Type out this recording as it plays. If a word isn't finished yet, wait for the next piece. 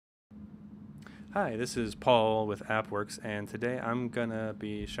Hi, this is Paul with AppWorks, and today I'm gonna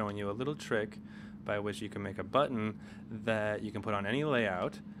be showing you a little trick by which you can make a button that you can put on any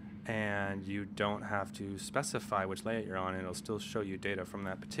layout, and you don't have to specify which layout you're on, and it'll still show you data from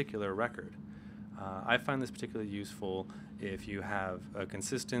that particular record. I find this particularly useful if you have a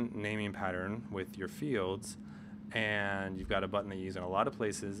consistent naming pattern with your fields and you've got a button that you use in a lot of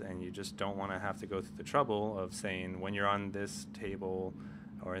places and you just don't want to have to go through the trouble of saying when you're on this table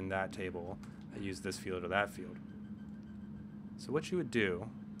or in that table, use this field or that field. So what you would do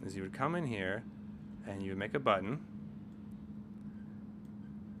is you would come in here and you would make a button,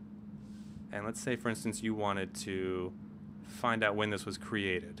 and let's say for instance you wanted to find out when this was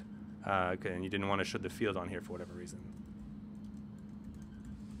created, and you didn't want to show the field on here for whatever reason.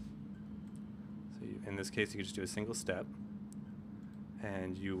 So in this case you could just do a single step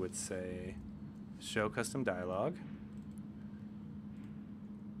and you would say show custom dialog.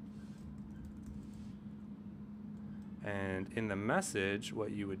 And in the message, what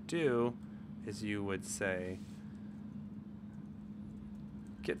you would do is you would say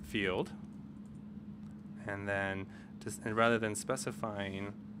get field, and then and rather than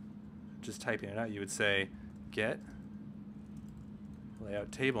specifying, just typing it out, you would say get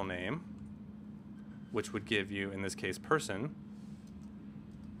layout table name, which would give you, in this case, person,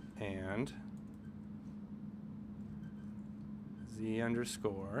 and z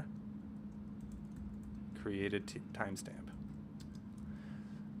underscore created timestamp.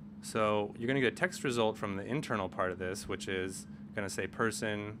 So you're going to get a text result from the internal part of this, which is going to say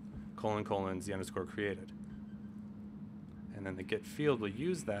person : z underscore created. And then the get field will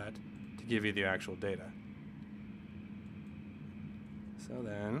use that to give you the actual data. So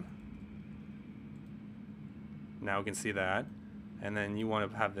then, now we can see that. And then you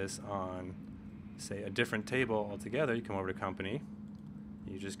want to have this on, say, a different table altogether. You come over to company.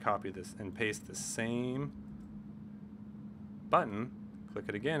 You just copy this and paste the same button, click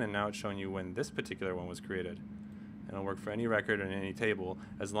it again, and now it's showing you when this particular one was created. And it'll work for any record and any table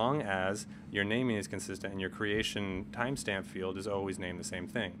as long as your naming is consistent and your creation timestamp field is always named the same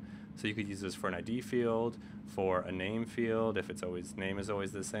thing. So you could use this for an ID field, for a name field, if it's always name is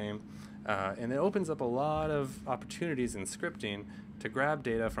always the same. And it opens up a lot of opportunities in scripting to grab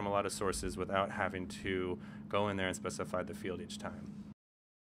data from a lot of sources without having to go in there and specify the field each time.